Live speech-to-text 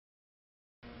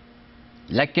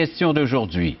La question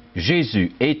d'aujourd'hui,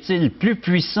 Jésus est-il plus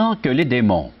puissant que les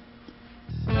démons?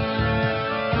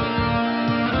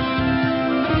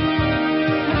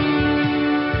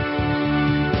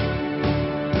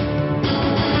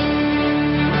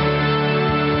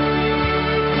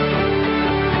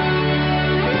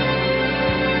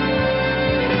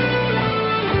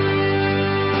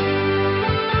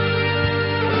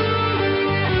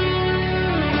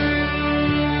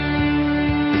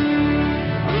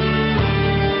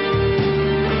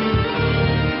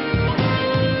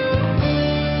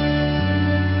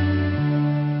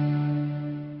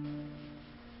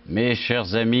 Mes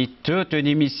chers amis, toute une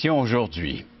émission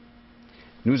aujourd'hui.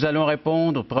 Nous allons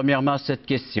répondre premièrement à cette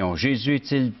question. Jésus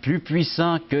est-il plus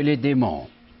puissant que les démons?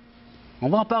 On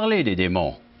va en parler des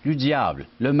démons, du diable,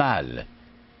 le mal.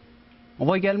 On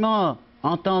va également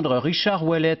entendre Richard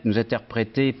Ouellette nous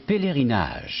interpréter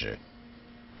Pèlerinage.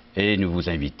 Et nous vous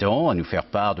invitons à nous faire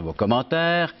part de vos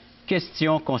commentaires,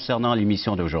 questions concernant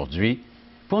l'émission d'aujourd'hui.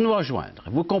 Pour nous rejoindre,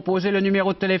 vous composez le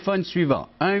numéro de téléphone suivant,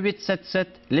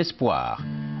 1-877-L'Espoir,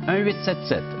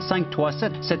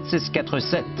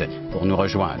 1-877-537-7647 pour nous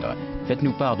rejoindre.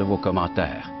 Faites-nous part de vos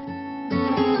commentaires.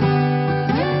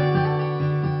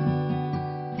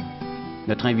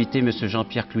 Notre invité, M.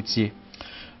 Jean-Pierre Cloutier.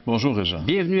 Bonjour, Réjean.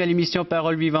 Bienvenue à l'émission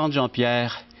Parole Vivante,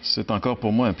 Jean-Pierre. C'est encore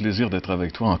pour moi un plaisir d'être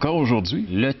avec toi, encore aujourd'hui.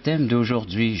 Le thème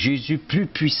d'aujourd'hui, Jésus plus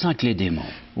puissant que les démons.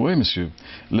 Oui, monsieur.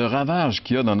 Le ravage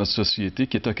qu'il y a dans notre société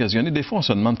qui est occasionné, des fois on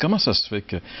se demande comment ça se fait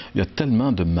qu'il y a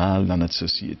tellement de mal dans notre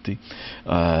société.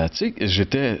 Tu sais,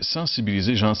 j'étais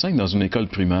sensibilisé, j'enseigne dans une école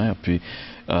primaire, puis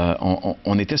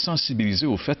on était sensibilisé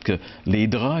au fait que les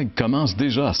drogues commencent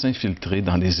déjà à s'infiltrer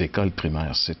dans les écoles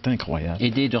primaires. C'est incroyable.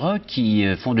 Et des drogues qui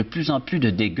font de plus en plus de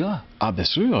dégâts. Ah, bien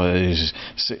sûr.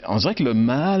 On dirait que le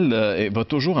mal va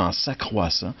toujours en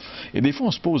s'accroissant. Et des fois,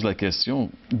 on se pose la question,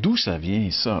 d'où ça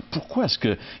vient, ça? Pourquoi est-ce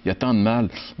qu'il y a tant de mal?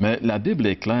 Mais la Bible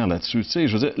est claire là-dessus. Tu sais,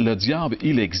 je veux dire, le diable,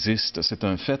 il existe. C'est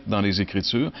un fait dans les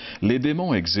Écritures. Les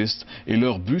démons existent. Et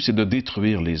leur but, c'est de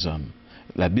détruire les hommes.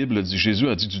 La Bible dit, Jésus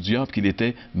a dit du diable qu'il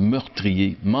était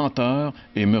meurtrier, menteur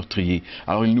et meurtrier.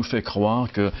 Alors, il nous fait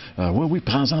croire que, oui,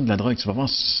 prends-en de la drogue, tu vas voir,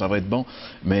 ça va être bon.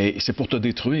 Mais c'est pour te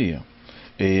détruire.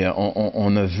 Et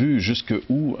on a vu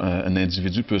jusqu'où un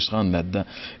individu peut se rendre là-dedans.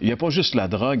 Il n'y a pas juste la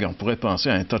drogue, on pourrait penser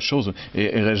à un tas de choses.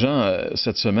 Et Réjean,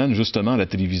 cette semaine, justement, à la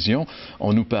télévision,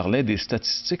 on nous parlait des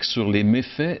statistiques sur les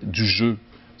méfaits du jeu.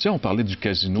 Tu sais, on parlait du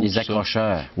casino. Les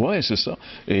accrocheurs. Oui, c'est ça.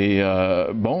 Et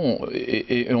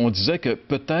on disait que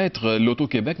peut-être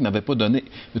l'Auto-Québec n'avait pas donné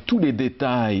tous les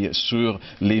détails sur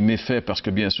les méfaits, parce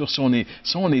que bien sûr, si on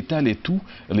étalait tout,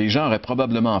 les gens auraient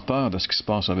probablement peur de ce qui se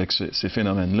passe avec ces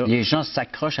phénomènes-là. Les gens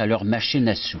s'accrochent à leur machine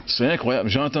à sous. C'est incroyable.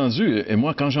 J'ai entendu, et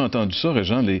moi, quand j'ai entendu ça,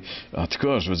 Réjean, en tout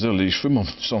cas, je veux dire, les cheveux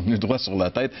sont venus droit sur la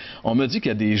tête. On m'a dit qu'il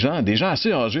y a des gens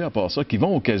assez âgés à part ça, qui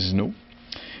vont au casino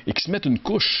et qui se mettent une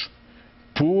couche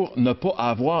pour ne pas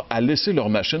avoir à laisser leur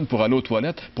machine pour aller aux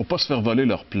toilettes, pour ne pas se faire voler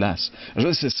leur place.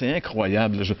 C'est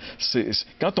incroyable.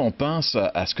 Quand on pense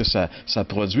à ce que ça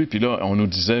produit, puis là, on nous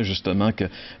disait justement que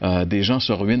des gens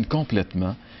se ruinent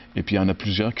complètement, et puis il y en a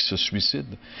plusieurs qui se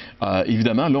suicident.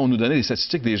 Évidemment, là, on nous donnait des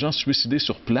statistiques des gens suicidés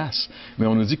sur place, mais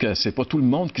on nous dit que c'est pas tout le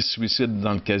monde qui se suicide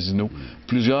dans le casino.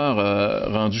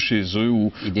 Plusieurs rendus chez eux.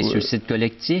 Et des suicides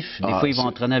collectifs. Des fois, ils vont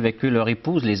entraîner avec eux leur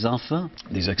épouse, les enfants.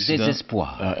 Des accidents.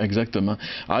 Désespoir. Exactement.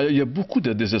 Alors, il y a beaucoup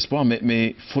de désespoir,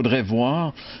 mais il faudrait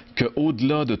voir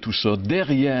qu'au-delà de tout ça,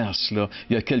 derrière cela,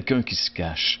 il y a quelqu'un qui se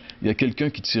cache. Il y a quelqu'un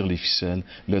qui tire les ficelles.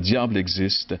 Le diable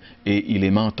existe et il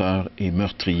est menteur et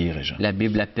meurtrier, Réjean. La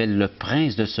Bible appelle le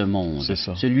prince de ce monde. C'est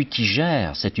ça. Celui qui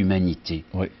gère cette humanité.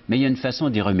 Oui. Mais il y a une façon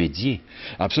d'y remédier.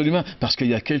 Absolument, parce qu'il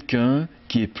y a quelqu'un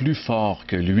qui est plus fort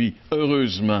que lui,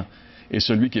 heureusement, et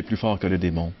celui qui est plus fort que le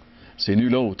démon. C'est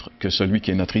nul autre que celui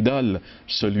qui est notre idole,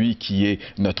 celui qui est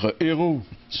notre héros,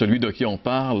 celui de qui on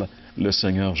parle, le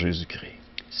Seigneur Jésus-Christ.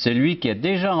 Celui qui a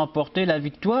déjà remporté la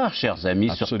victoire, chers amis,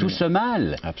 Absolument. sur tout ce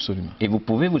mal. Absolument. Et vous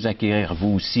pouvez vous acquérir,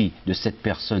 vous aussi, de cette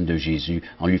personne de Jésus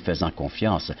en lui faisant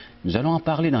confiance. Nous allons en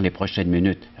parler dans les prochaines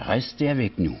minutes. Restez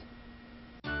avec nous.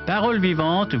 Parole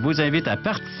Vivante vous invite à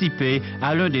participer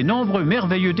à l'un des nombreux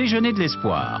merveilleux déjeuners de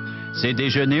l'Espoir. Ces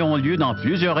déjeuners ont lieu dans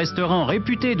plusieurs restaurants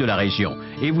réputés de la région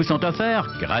et vous sont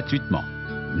offerts gratuitement.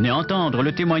 Venez entendre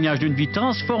le témoignage d'une vie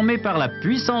transformée par la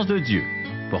puissance de Dieu.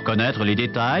 Pour connaître les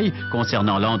détails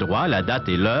concernant l'endroit, la date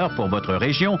et l'heure pour votre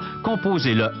région,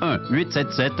 composez le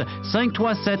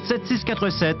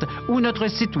 1-877-537-7647 ou notre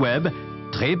site web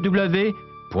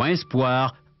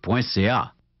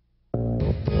www.espoir.ca.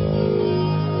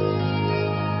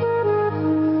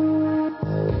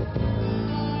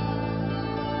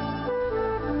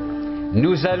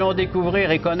 Nous allons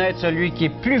découvrir et connaître celui qui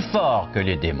est plus fort que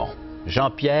les démons.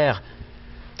 Jean-Pierre,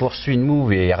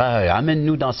 poursuis-nous et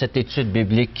ramène-nous dans cette étude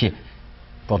biblique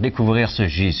pour découvrir ce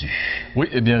Jésus. Oui,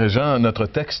 eh bien, Réjean, notre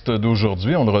texte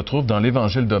d'aujourd'hui, on le retrouve dans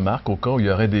l'Évangile de Marc, au cas où il y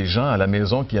aurait des gens à la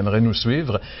maison qui aimeraient nous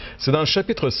suivre. C'est dans le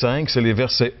chapitre 5, c'est les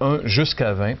versets 1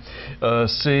 jusqu'à 20.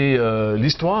 C'est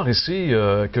l'histoire ici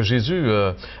que Jésus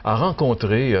a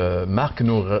rencontré. Marc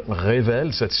nous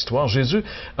révèle cette histoire. Jésus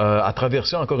a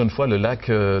traversé encore une fois le lac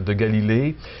de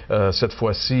Galilée, cette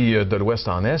fois-ci de l'ouest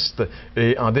en est,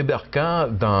 et en débarquant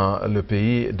dans le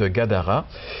pays de Gadara,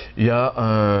 il y a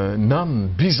un homme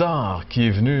bizarre qui est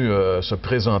venu se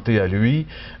présenter à lui.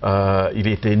 Il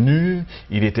était nu,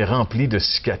 il était rempli de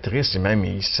cicatrices, et même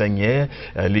il saignait,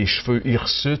 les cheveux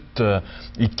hirsutes,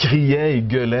 il criait, il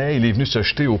gueulait, il est venu se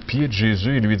jeter aux pieds de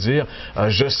Jésus et lui dire «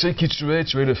 Je sais qui tu es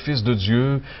le Fils de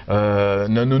Dieu,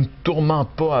 ne nous tourmente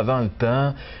pas avant le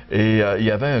temps. » Et il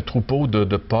y avait un troupeau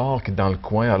de porcs dans le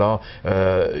coin, alors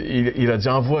il a dit «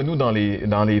 Envoie-nous dans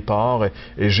les porcs. »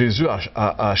 Et Jésus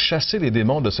a chassé les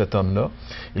démons de cet homme-là,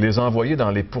 il les a envoyés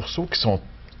dans les pourceaux qui sont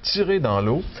tirés dans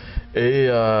l'eau. Et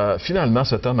finalement,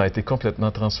 cet homme a été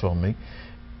complètement transformé.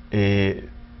 Et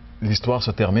l'histoire se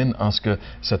termine en ce que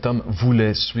cet homme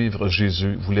voulait suivre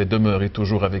Jésus, voulait demeurer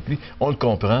toujours avec lui. On le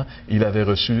comprend, il avait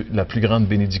reçu la plus grande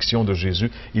bénédiction de Jésus.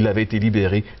 Il avait été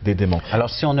libéré des démons. Alors,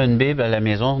 si on a une Bible à la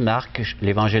maison, Marc,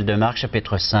 l'Évangile de Marc,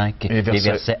 chapitre 5, les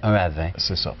versets 1 à 20.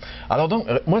 C'est ça. Alors donc,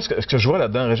 moi, ce que je vois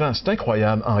là-dedans, Réjean, c'est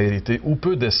incroyable en réalité, où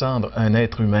peut descendre un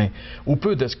être humain,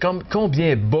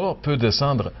 combien bas peut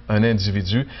descendre un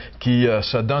individu qui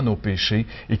se donne au péché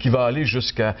et qui va aller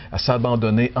jusqu'à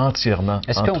s'abandonner entièrement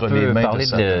entre les mains de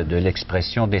Satan. Parler de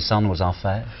l'expression « descendre aux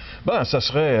enfers ». Ben, ça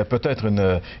serait peut-être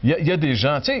une... Il y a des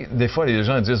gens, tu sais, des fois les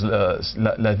gens disent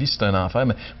la vie c'est un enfer,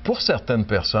 mais pour certaines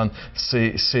personnes,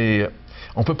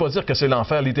 on ne peut pas dire que c'est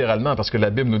l'enfer littéralement, parce que la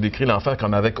Bible nous décrit l'enfer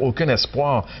comme avec aucun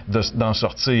espoir d'en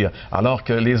sortir, alors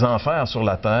que les enfers sur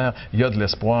la terre, il y a de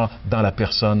l'espoir dans la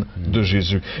personne de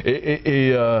Jésus.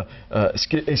 Et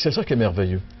c'est ça qui est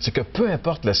merveilleux, c'est que peu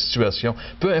importe la situation,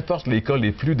 peu importe les cas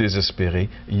les plus désespérés,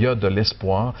 il y a de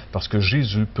l'espoir, parce que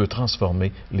Jésus peut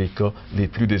transformer les cas les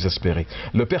plus désespérés.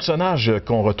 Le personnage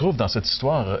qu'on retrouve dans cette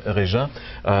histoire, Réjean,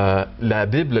 la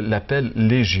Bible l'appelle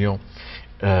Légion.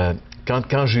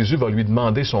 Quand Jésus va lui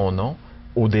demander son nom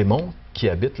au démon qui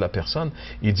habite la personne,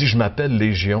 il dit « Je m'appelle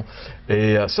Légion ».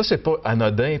 Et ça, c'est pas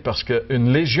anodin parce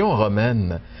qu'une légion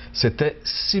romaine, c'était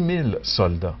 6000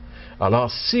 soldats.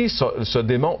 Alors, si ce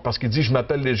démon, parce qu'il dit « Je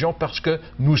m'appelle Légion parce que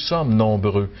nous sommes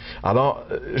nombreux ». Alors,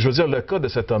 je veux dire, le cas de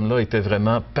cet homme-là était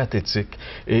vraiment pathétique.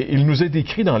 Et il nous est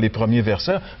décrit dans les premiers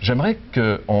versets. J'aimerais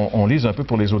qu'on lise un peu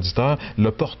pour les auditeurs le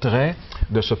portrait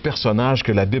de ce personnage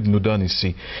que la Bible nous donne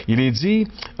ici. Il est dit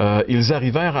 « Ils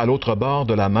arrivèrent à l'autre bord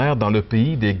de la mer, dans le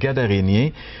pays des Gadaréniens.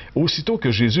 Aussitôt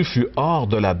que Jésus fut hors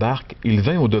de la barque, il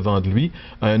vint au-devant de lui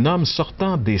un homme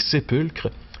sortant des sépulcres,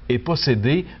 et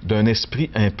possédé d'un esprit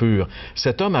impur.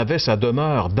 Cet homme avait sa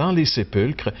demeure dans les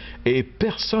sépulcres, et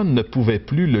personne ne pouvait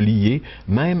plus le lier,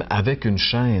 même avec une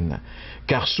chaîne.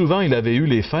 Car souvent il avait eu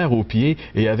les fers aux pieds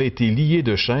et avait été lié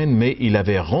de chaînes, mais il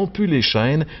avait rompu les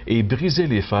chaînes et brisé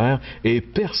les fers, et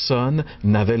personne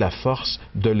n'avait la force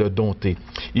de le dompter.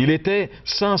 Il était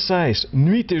sans cesse,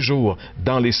 nuit et jour,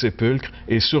 dans les sépulcres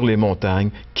et sur les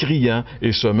montagnes, criant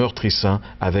et se meurtrissant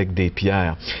avec des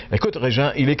pierres. Écoute,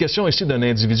 Réjean, il est question ici d'un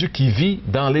individu qui vit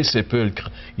dans les sépulcres.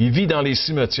 Il vit dans les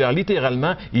cimetières.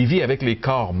 Littéralement, il vit avec les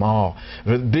corps morts.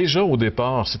 Déjà, au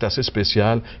départ, c'est assez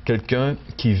spécial, quelqu'un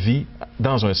qui vit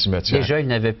dans un cimetière. Déjà, il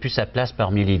n'avait plus sa place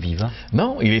parmi les vivants.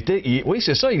 Non, oui,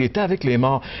 c'est ça, il était avec les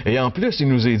morts. Et en plus, il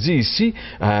nous est dit ici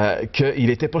qu'il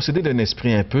était possédé d'un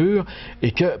esprit impur et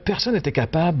que personne n'était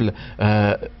capable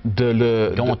de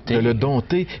le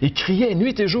dompter. Il criait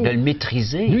nuit et jour. De le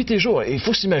maîtriser. Nuit et jour. Et il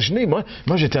faut s'imaginer, moi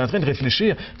j'étais en train de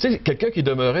réfléchir. Tu sais, quelqu'un qui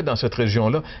demeurait dans cette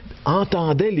région-là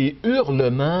entendait les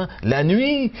hurlements la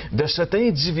nuit de cet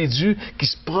individu qui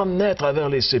se promenait à travers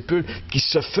les sépulcres, qui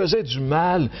se faisait du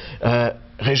mal.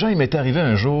 Réjean, il m'est arrivé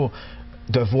un jour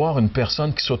de voir une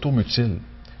personne qui s'automutile,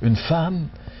 une femme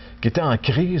qui était en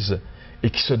crise et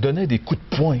qui se donnait des coups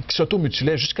de poing, qui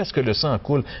s'automutilait jusqu'à ce que le sang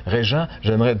coule. Réjean,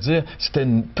 j'aimerais te dire, c'était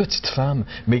une petite femme,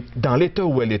 mais dans l'état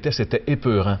où elle était, c'était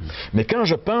épeurant. Mais quand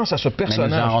je pense à ce personnage...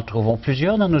 Mais nous en retrouvons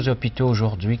plusieurs dans nos hôpitaux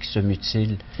aujourd'hui qui se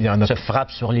mutilent, se frappent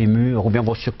sur les murs, ou bien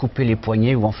vont se couper les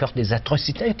poignets, ou vont faire des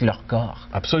atrocités avec leur corps.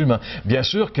 Absolument. Bien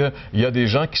sûr qu'il y a des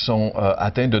gens qui sont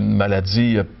atteints d'une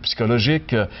maladie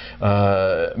psychologique,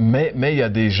 mais il y a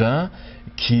des gens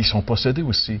qui sont possédés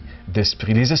aussi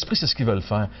d'esprits. Les esprits, c'est ce qu'ils veulent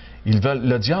faire.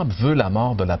 Le diable veut la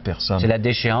mort de la personne. C'est la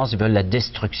déchéance, ils veulent la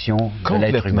destruction de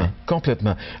l'être humain.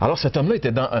 Complètement. Alors cet homme-là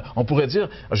était dans, on pourrait dire,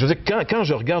 je veux dire, quand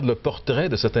je regarde le portrait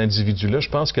de cet individu-là, je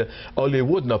pense que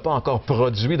Hollywood n'a pas encore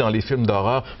produit dans les films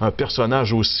d'horreur un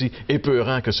personnage aussi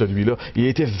épeurant que celui-là. Il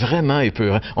était vraiment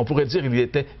épeurant. On pourrait dire qu'il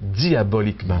était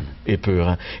diaboliquement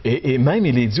épeurant. Et même,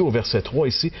 il est dit au verset 3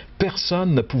 ici,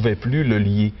 personne ne pouvait plus le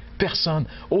lier. Personne,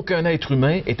 aucun être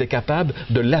humain était capable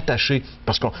de l'attacher.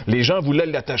 Parce que les gens voulaient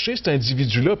l'attacher, cet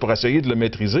individu-là, pour essayer de le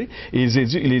maîtriser. Et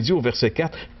il est dit au verset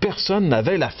 4, personne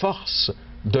n'avait la force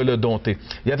de le dompter.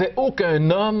 Il n'y avait aucun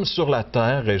homme sur la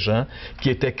terre, Réjean, qui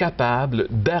était capable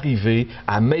d'arriver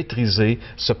à maîtriser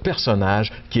ce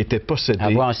personnage qui était possédé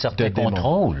avoir un certain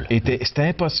contrôle. C'était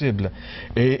impossible.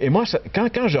 Et moi,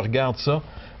 quand je regarde ça,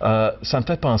 ça me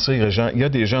fait penser, Réjean, il y a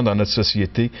des gens dans notre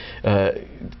société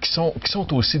qui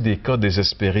sont aussi des cas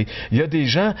désespérés. Il y a des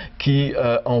gens qui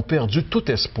ont perdu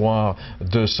tout espoir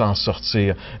de s'en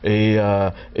sortir. Et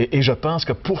je pense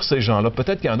que pour ces gens-là,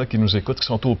 peut-être qu'il y en a qui nous écoutent, qui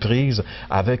sont aux prises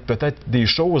avec peut-être des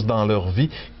choses dans leur vie,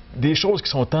 des choses qui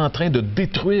sont en train de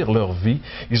détruire leur vie.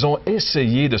 Ils ont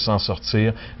essayé de s'en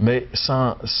sortir, mais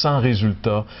sans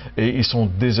résultat. Et ils sont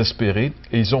désespérés.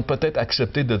 Et ils ont peut-être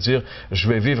accepté de dire, je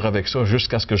vais vivre avec ça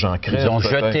jusqu'à ce que j'en crève. Ils ont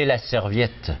jeté la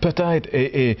serviette. Peut-être.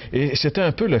 Et c'était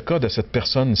un peu le cas de cette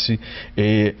personne ici.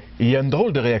 Et il y a une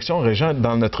drôle de réaction, Réjean,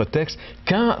 dans notre texte.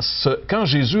 Quand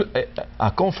Jésus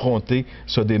a confronté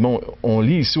ce démon, on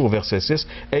lit ici au verset 6,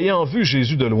 « Ayant vu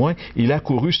Jésus de loin, il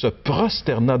accourut, se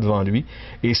prosterna devant lui,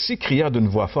 et s'écria d'une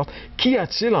voix forte, « Qu'y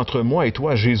a-t-il entre moi et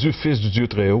toi, Jésus, fils du Dieu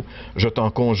Très-Haut? Je t'en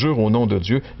conjure au nom de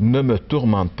Dieu, ne me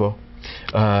tourmente pas. »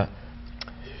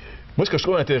 Moi, ce que je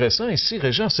trouve intéressant ici,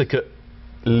 Réjean, c'est que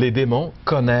les démons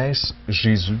connaissent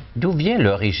Jésus. D'où vient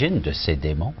l'origine de ces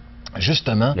démons?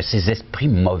 Justement. De ces esprits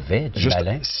mauvais du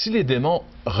malin. Si les démons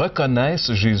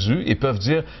reconnaissent Jésus et peuvent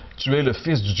dire, « Tu es le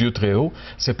Fils du Dieu Très-Haut »,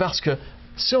 c'est parce que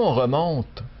si on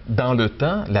remonte dans le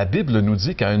temps, la Bible nous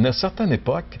dit qu'à une certaine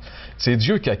époque, c'est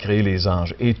Dieu qui a créé les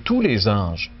anges. Et tous les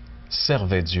anges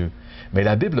servaient Dieu. Mais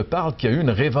la Bible parle qu'il y a eu une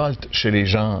révolte chez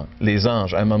les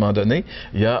anges. À un moment donné,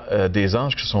 il y a des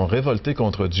anges qui se sont révoltés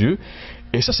contre Dieu.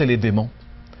 Et ça, c'est les démons.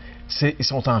 Ils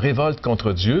sont en révolte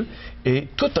contre Dieu. Et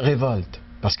toute révolte,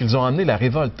 parce qu'ils ont amené la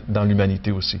révolte dans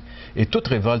l'humanité aussi. Et toute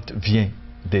révolte vient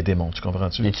des démons. Tu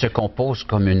comprends-tu? Ils se composent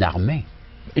comme une armée.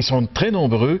 Ils sont très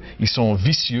nombreux, ils sont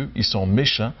vicieux, ils sont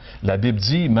méchants. La Bible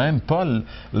dit, même Paul,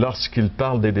 lorsqu'il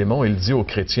parle des démons, il dit aux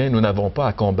chrétiens, nous n'avons pas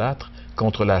à combattre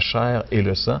contre la chair et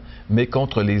le sang, mais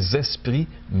contre les esprits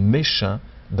méchants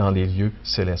dans les lieux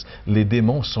célestes. Les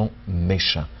démons sont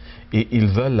méchants et ils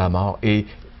veulent la mort et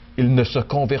ils ne se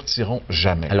convertiront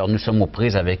jamais. Alors nous sommes aux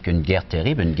prises avec une guerre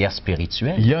terrible, une guerre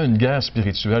spirituelle. Il y a une guerre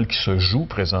spirituelle qui se joue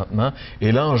présentement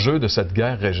et l'enjeu de cette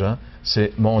guerre, Réjean,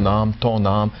 c'est mon âme, ton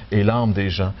âme et l'âme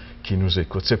des gens qui nous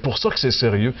écoutent. C'est pour ça que c'est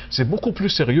sérieux. C'est beaucoup plus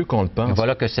sérieux qu'on le pense.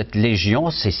 Voilà que cette légion,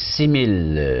 ces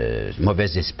 6000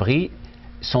 mauvais esprits,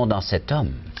 sont dans cet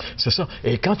homme. C'est ça.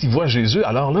 Et quand ils voient Jésus,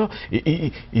 alors là,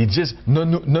 ils disent, ne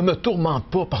me tourmente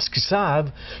pas, parce qu'ils savent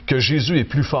que Jésus est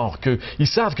plus fort qu'eux. Ils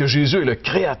savent que Jésus est le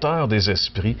créateur des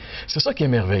esprits. C'est ça qui est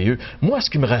merveilleux. Moi, ce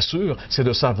qui me rassure, c'est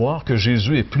de savoir que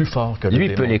Jésus est plus fort que le démon.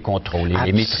 Lui peut les contrôler,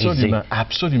 les maîtriser.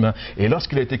 Absolument. Et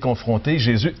lorsqu'il a été confronté,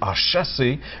 Jésus a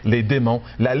chassé les démons,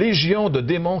 la légion de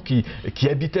démons qui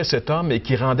habitait cet homme et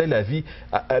qui rendait la vie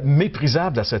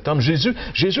méprisable à cet homme. Jésus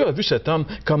a vu cet homme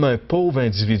comme un pauvre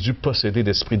individu possédé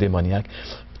d'esprit démoniaque.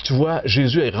 Tu vois,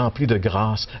 Jésus est rempli de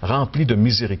grâce, rempli de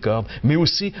miséricorde, mais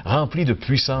aussi rempli de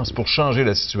puissance pour changer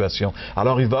la situation.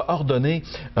 Alors, il va ordonner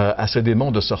à ces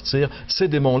démons de sortir. Ces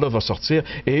démons-là vont sortir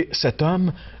et cet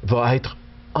homme va être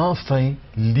enfin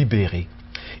libéré.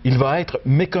 Il va être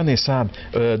méconnaissable.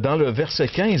 Dans le verset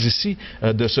 15 ici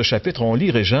de ce chapitre, on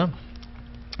lit, Réjean,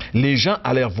 les gens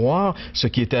allèrent voir ce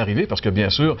qui était arrivé, parce que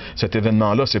bien sûr, cet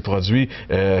événement-là s'est produit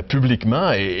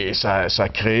publiquement et ça a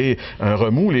créé un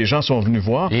remous. Les gens sont venus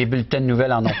voir. Les bulletins de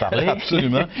nouvelles en ont parlé.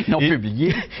 Absolument. Ils l'ont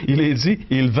publié. Il est dit,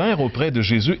 ils vinrent auprès de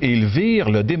Jésus et ils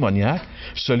virent le démoniaque,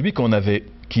 celui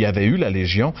qui avait eu la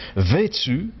légion,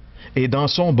 vêtu et dans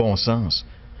son bon sens.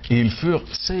 Et ils furent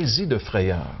saisis de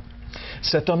frayeur.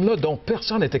 Cet homme-là, dont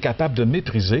personne n'était capable de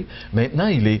mépriser, maintenant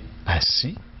il est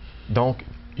assis, donc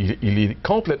il est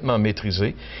complètement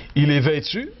maîtrisé, il est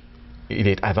vêtu,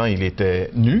 avant il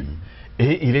était nu,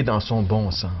 et il est dans son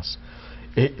bon sens.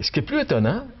 Et ce qui est plus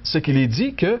étonnant, c'est qu'il est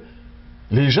dit que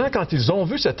les gens, quand ils ont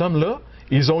vu cet homme-là,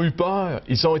 ils ont eu peur,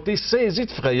 ils ont été saisis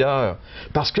de frayeur,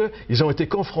 parce qu'ils ont été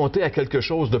confrontés à quelque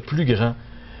chose de plus grand.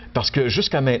 Parce que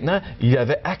jusqu'à maintenant, il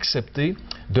avait accepté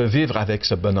de vivre avec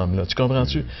ce bonhomme-là. Tu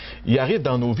comprends-tu? Il arrive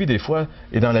dans nos vies des fois,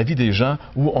 et dans la vie des gens,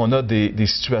 où on a des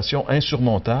situations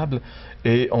insurmontables,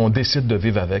 et on décide de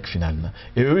vivre avec, finalement.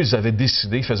 Et eux, ils avaient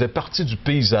décidé, ils faisaient partie du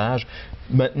paysage.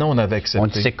 Maintenant, on avait accepté. On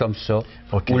dit c'est comme ça,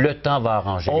 Okay. où le temps va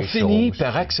arranger les choses. On finit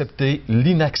par accepter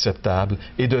l'inacceptable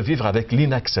et de vivre avec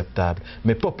l'inacceptable,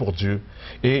 mais pas pour Dieu.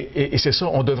 Et c'est ça,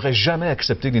 on ne devrait jamais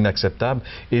accepter l'inacceptable,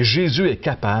 et Jésus est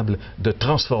capable de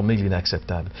transformer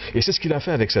l'inacceptable. Et c'est ce qu'il a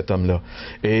fait avec cet homme-là.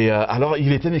 Et alors,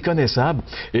 il était méconnaissable,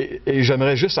 et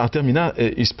j'aimerais juste, en terminant,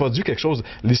 il se produit quelque chose.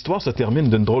 L'histoire se termine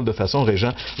d'une drôle de façon,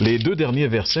 Réjean. Les 2 derniers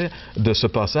versets de ce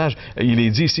passage, il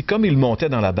est dit ici, comme il montait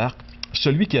dans la barque,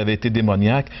 celui qui avait été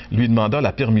démoniaque lui demanda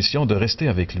la permission de rester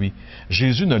avec lui.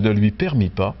 Jésus ne le lui permit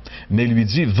pas, mais lui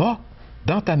dit, « Va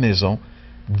dans ta maison,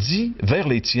 dis vers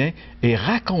les tiens et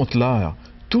raconte-leur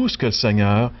tout ce que le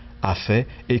Seigneur a fait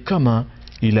et comment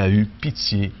il a eu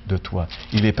pitié de toi. »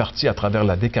 Il est parti à travers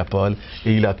la Décapole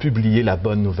et il a publié la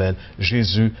bonne nouvelle.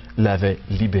 Jésus l'avait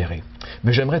libéré.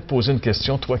 Mais j'aimerais te poser une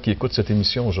question, toi qui écoutes cette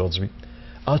émission aujourd'hui.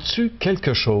 As-tu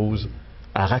quelque chose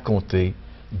à raconter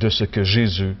de ce que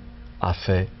Jésus a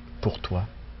fait pour toi?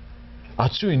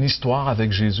 As-tu une histoire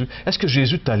avec Jésus? Est-ce que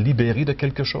Jésus t'a libéré de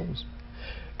quelque chose?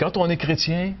 Quand on est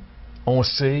chrétien, on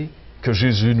sait que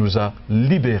Jésus nous a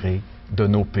libérés de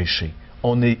nos péchés.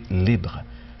 On est libre.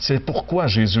 C'est pourquoi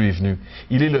Jésus est venu.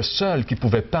 Il est le seul qui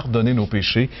pouvait pardonner nos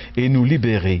péchés et nous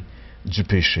libérer du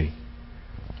péché.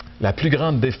 La plus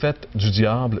grande défaite du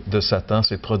diable, de Satan,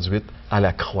 s'est produite à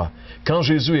la croix. Quand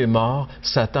Jésus est mort,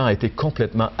 Satan a été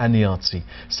complètement anéanti.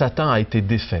 Satan a été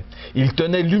défait. Il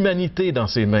tenait l'humanité dans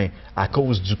ses mains à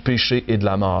cause du péché et de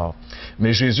la mort.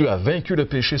 Mais Jésus a vaincu le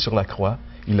péché sur la croix.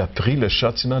 Il a pris le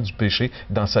châtiment du péché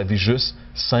dans sa vie juste,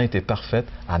 sainte et parfaite,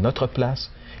 à notre place.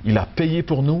 Il a payé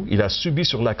pour nous. Il a subi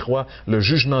sur la croix le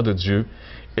jugement de Dieu.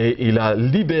 Et il a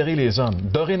libéré les hommes.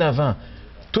 Dorénavant,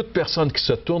 toute personne qui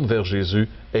se tourne vers Jésus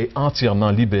est entièrement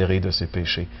libérée de ses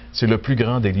péchés. C'est le plus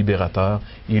grand des libérateurs.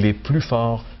 Il est plus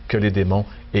fort que les démons.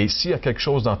 Et s'il y a quelque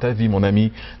chose dans ta vie, mon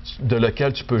ami, de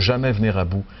lequel tu ne peux jamais venir à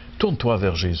bout, tourne-toi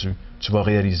vers Jésus. Tu vas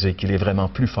réaliser qu'il est vraiment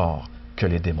plus fort que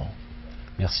les démons.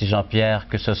 Merci Jean-Pierre,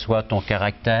 que ce soit ton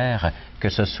caractère, que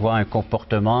ce soit un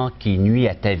comportement qui nuit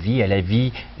à ta vie, à la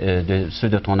vie de ceux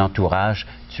de ton entourage,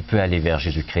 tu peux aller vers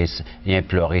Jésus-Christ et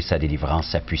implorer sa délivrance,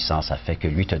 sa puissance, afin que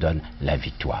lui te donne la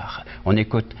victoire. On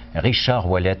écoute Richard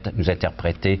Ouellette nous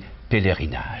interpréter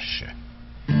Pèlerinage.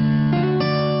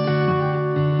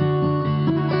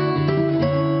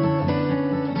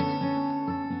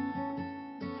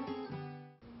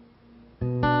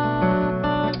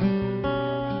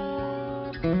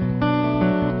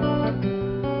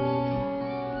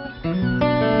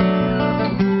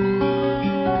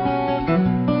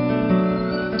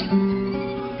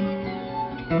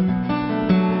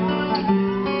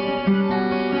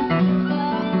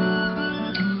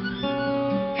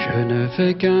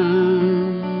 Fait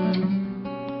qu'un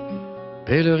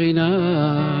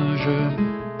pèlerinage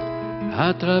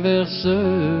à travers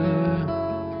ce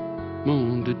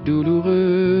monde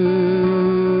douloureux,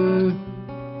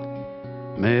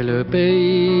 mais le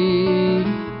pays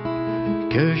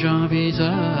que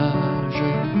j'envisage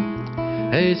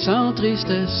est sans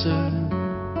tristesse,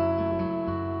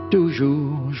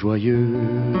 toujours joyeux.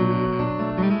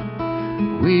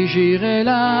 Oui, j'irai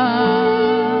là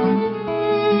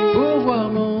pour voir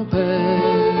mon père.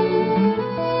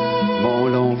 Mon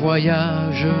long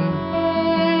voyage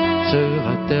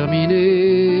sera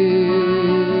terminé.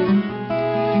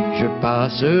 Je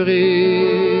passerai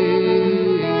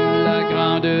la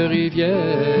grande rivière.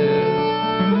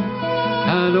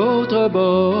 À l'autre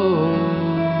bord,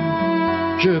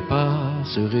 je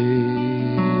passerai.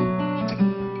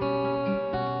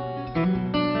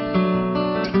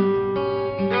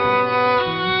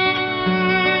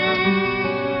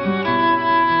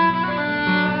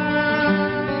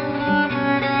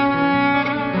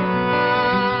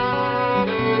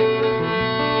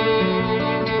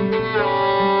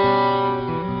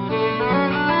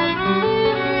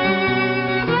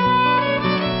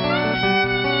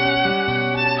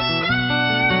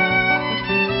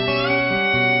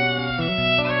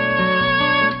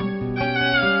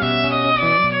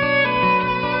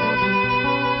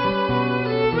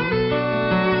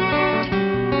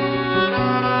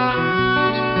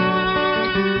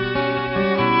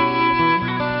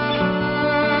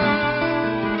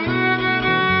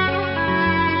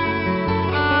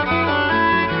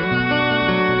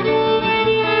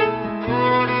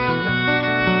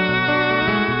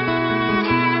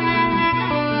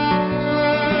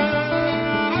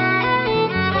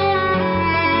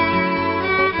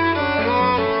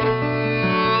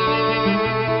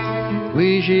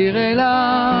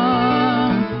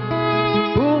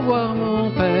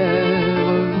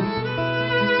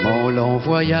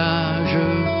 voyage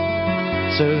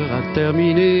sera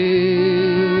terminé.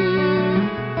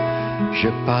 Je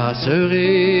passerai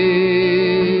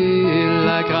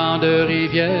la grande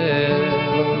rivière,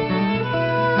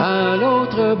 à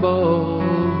l'autre bord,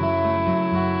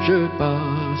 je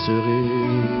passerai.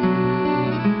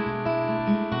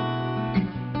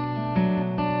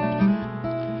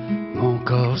 Mon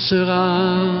corps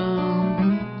sera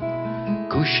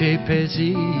couché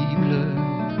paisible,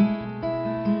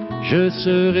 je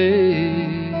serai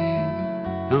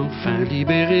enfin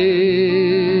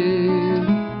libéré.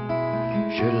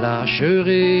 Je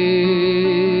lâcherai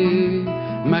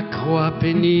ma croix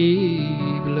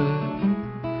pénible,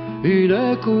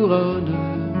 une couronne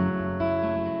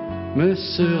me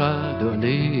sera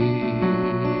donnée.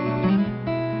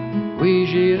 Oui,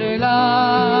 j'irai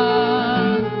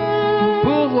là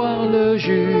pour voir le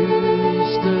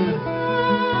juste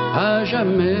à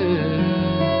jamais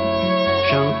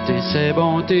chanter ses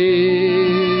bontés.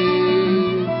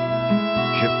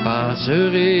 Je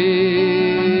passerai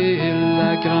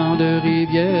la grande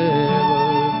rivière,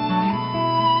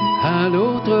 à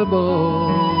l'autre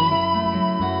bord,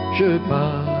 je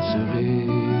passerai.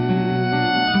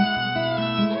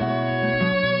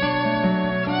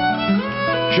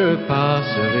 Je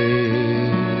passerai.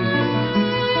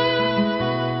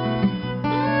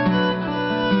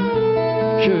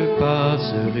 Je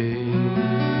passerai.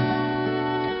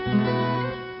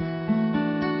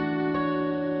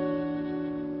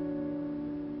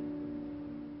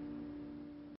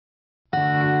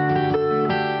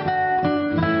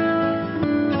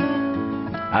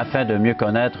 Afin de mieux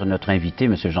connaître notre invité,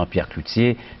 M. Jean-Pierre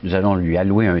Cloutier, nous allons lui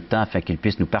allouer un temps afin qu'il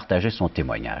puisse nous partager son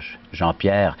témoignage.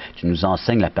 Jean-Pierre, tu nous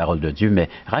enseignes la parole de Dieu, mais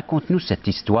raconte-nous cette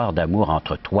histoire d'amour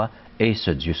entre toi et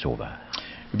ce Dieu sauveur.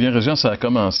 Eh bien, Réjean, ça a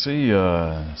commencé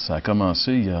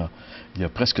il y a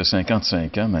presque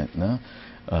 55 ans maintenant.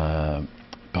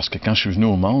 Parce que quand je suis venu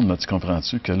au monde, là, tu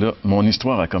comprends-tu que là, mon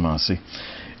histoire a commencé.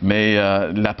 Mais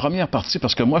la première partie,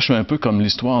 parce que moi, je suis un peu comme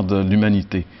l'histoire de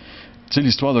l'humanité. Tu sais,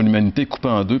 l'histoire de l'humanité coupée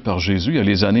en deux par Jésus, il y a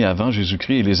les années avant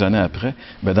Jésus-Christ et les années après.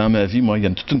 Bien, dans ma vie, moi, il y a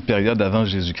toute une période avant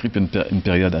Jésus-Christ puis une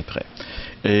période après.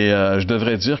 Et je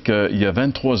devrais dire qu'il y a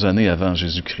 23 années avant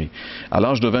Jésus-Christ. À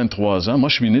l'âge de 23 ans, moi,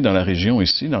 je suis né dans la région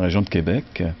ici, dans la région de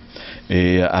Québec.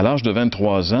 Et à l'âge de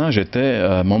 23 ans,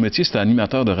 mon métier, c'était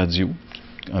animateur de radio,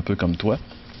 un peu comme toi,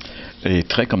 et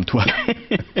très comme toi.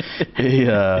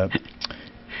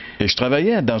 Et je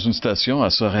travaillais dans une station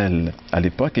à Sorel à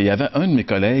l'époque, et il y avait un de mes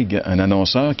collègues, un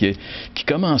annonceur, qui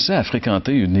commençait à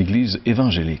fréquenter une église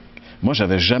évangélique. Moi,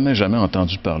 j'avais jamais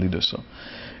entendu parler de ça.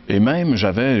 Et même,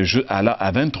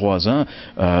 à 23 ans,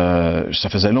 ça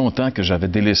faisait longtemps que j'avais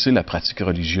délaissé la pratique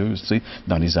religieuse, tu sais,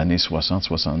 dans les années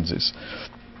 60-70.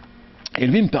 Et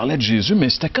lui, il me parlait de Jésus, mais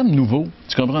c'était comme nouveau,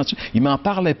 tu comprends-tu? Il m'en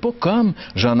parlait pas comme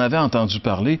j'en avais entendu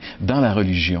parler dans la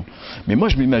religion. Mais moi,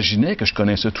 je m'imaginais que je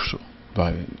connaissais tout ça.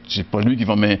 Ben, c'est pas lui qui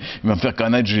va me faire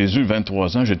connaître Jésus.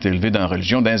 23 ans, j'ai été élevé dans la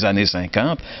religion dans les années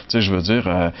 50. Tu sais, je veux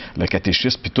dire, le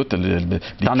catéchisme, puis tout.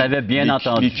 T'en avais bien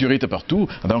entendu. Les curés étaient partout.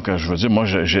 Donc, je veux dire, moi,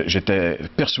 j'étais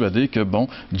persuadé que, bon,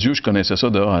 Dieu, je connaissais ça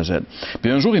de A à Z.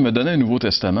 Puis un jour, il me donnait un Nouveau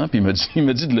Testament, puis il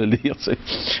me dit de le lire, tu sais.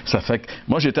 Ça fait que,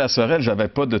 moi, j'étais à Sorel, j'avais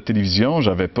pas de télévision,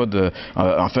 j'avais pas de...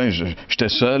 enfin, j'étais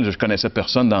seul, je connaissais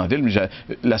personne dans la ville, mais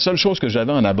la seule chose que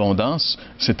j'avais en abondance,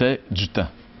 c'était du temps.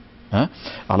 Hein?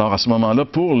 Alors, à ce moment-là,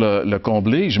 pour le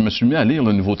combler, je me suis mis à lire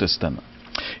le Nouveau Testament.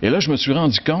 Et là, je me suis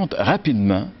rendu compte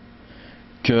rapidement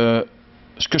que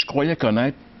ce que je croyais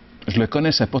connaître, je ne le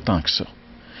connaissais pas tant que ça.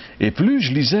 Et plus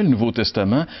je lisais le Nouveau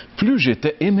Testament, plus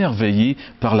j'étais émerveillé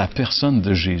par la personne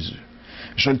de Jésus.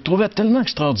 Je le trouvais tellement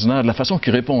extraordinaire, de la façon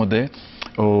qu'il répondait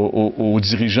aux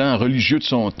dirigeants religieux de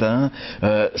son temps,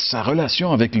 sa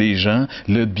relation avec les gens,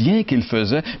 le bien qu'il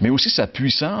faisait, mais aussi sa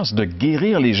puissance de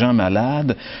guérir les gens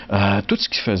malades, tout ce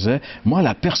qu'il faisait. Moi,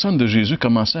 la personne de Jésus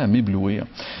commençait à m'éblouir.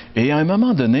 Et à un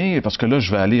moment donné, parce que là,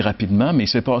 je vais aller rapidement, mais il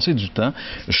s'est passé du temps,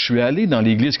 je suis allé dans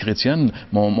l'église chrétienne,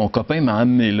 mon copain m'a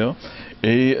amené là,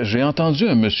 et j'ai entendu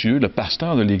un monsieur, le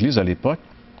pasteur de l'église à l'époque,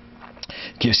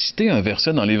 qui a cité un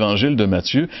verset dans l'Évangile de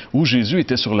Matthieu où Jésus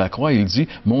était sur la croix et il dit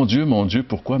 « Mon Dieu,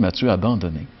 pourquoi m'as-tu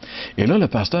abandonné? » Et là, le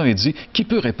pasteur, il dit « Qui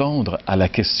peut répondre à la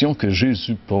question que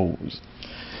Jésus pose? »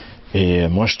 Et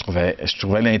moi, je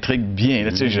trouvais l'intrigue bien.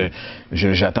 Là, tu sais,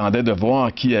 j'attendais de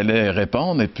voir qui allait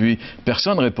répondre, et puis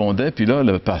personne ne répondait. Puis là,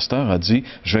 le pasteur a dit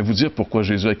 « Je vais vous dire pourquoi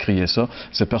Jésus a crié ça.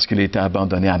 C'est parce qu'il a été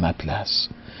abandonné à ma place.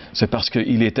 C'est parce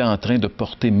qu'il était en train de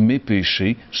porter mes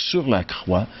péchés sur la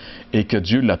croix et que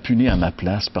Dieu l'a puni à ma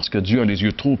place parce que Dieu a les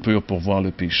yeux trop purs pour voir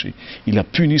le péché. Il a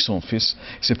puni son Fils.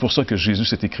 C'est pour ça que Jésus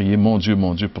s'est écrié « Mon Dieu,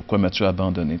 pourquoi m'as-tu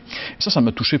abandonné? » Ça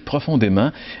m'a touché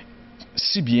profondément.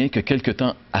 si bien que quelque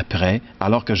temps après,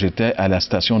 alors que j'étais à la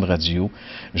station de radio,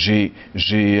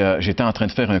 j'étais en train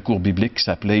de faire un cours biblique qui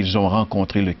s'appelait « Ils ont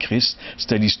rencontré le Christ ».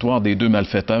 C'était l'histoire des deux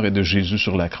malfaiteurs et de Jésus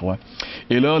sur la croix.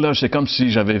 Et là, c'est comme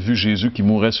si j'avais vu Jésus qui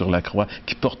mourait sur la croix,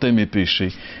 qui portait mes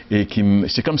péchés. Et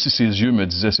c'est comme si ses yeux me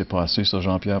disaient « C'est pas assez, ça,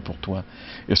 Jean-Pierre, pour toi ».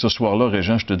 Et ce soir-là,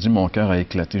 Réjean, je te dis, mon cœur a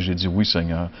éclaté. J'ai dit « Oui,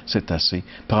 Seigneur, c'est assez.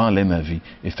 Prends-les ma vie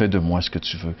et fais de moi ce que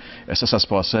tu veux ». Et ça se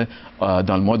passait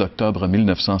dans le mois d'octobre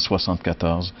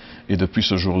 1974. Et depuis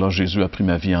ce jour-là, Jésus a pris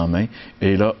ma vie en main.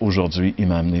 Et là, aujourd'hui, il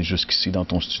m'a amené jusqu'ici dans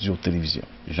ton studio de télévision.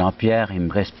 Jean-Pierre, il ne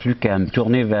me reste plus qu'à me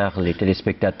tourner vers les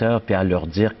téléspectateurs puis à leur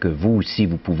dire que vous aussi,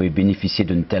 vous pouvez bénéficier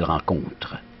d'une telle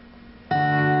rencontre.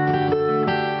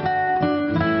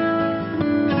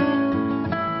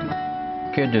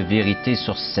 Que de vérité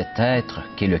sur cet être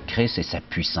qu'est le Christ et sa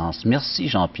puissance. Merci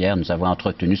Jean-Pierre, nous avons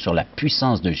entretenu sur la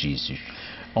puissance de Jésus.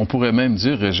 On pourrait même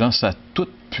dire, Réjean, sa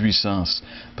toute puissance.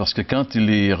 Parce que quand il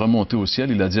est remonté au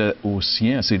ciel, il a dit aux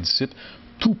siens, à ses disciples,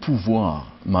 « Tout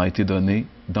pouvoir m'a été donné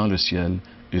dans le ciel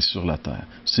et sur la terre. »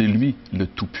 C'est lui le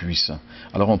Tout-Puissant.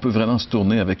 Alors on peut vraiment se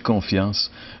tourner avec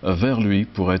confiance vers lui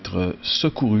pour être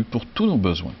secouru pour tous nos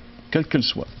besoins, quels qu'ils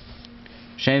soient.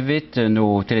 J'invite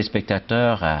nos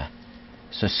téléspectateurs à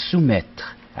se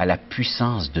soumettre à la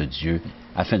puissance de Dieu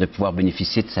afin de pouvoir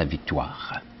bénéficier de sa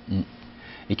victoire.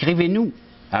 Écrivez-nous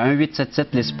à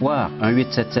 1-877-L'Espoir,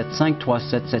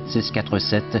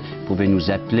 1-877-537-7647. Vous pouvez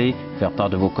nous appeler, faire part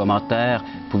de vos commentaires.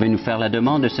 Vous pouvez nous faire la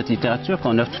demande de cette littérature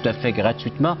qu'on offre tout à fait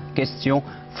gratuitement. Questions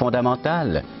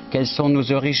fondamentales. Quelles sont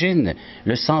nos origines?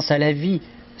 Le sens à la vie?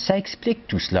 Ça explique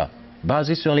tout cela,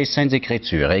 basé sur les Saintes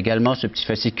Écritures. Et également ce petit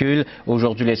fascicule,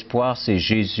 aujourd'hui l'espoir, c'est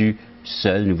Jésus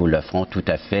seul. Nous vous l'offrons tout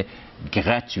à fait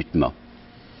gratuitement.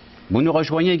 Vous nous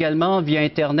rejoignez également via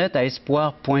Internet à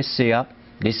espoir.ca.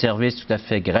 Des services tout à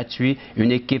fait gratuits,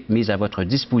 une équipe mise à votre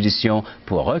disposition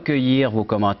pour recueillir vos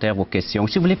commentaires, vos questions.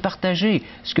 Si vous voulez partager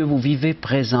ce que vous vivez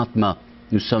présentement,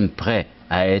 nous sommes prêts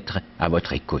à être à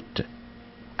votre écoute.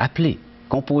 Appelez,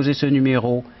 composez ce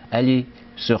numéro, allez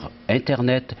sur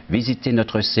Internet, visitez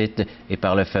notre site et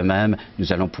par le fait même,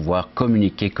 nous allons pouvoir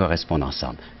communiquer, correspondre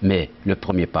ensemble. Mais le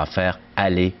premier pas à faire,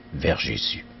 allez vers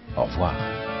Jésus. Au revoir.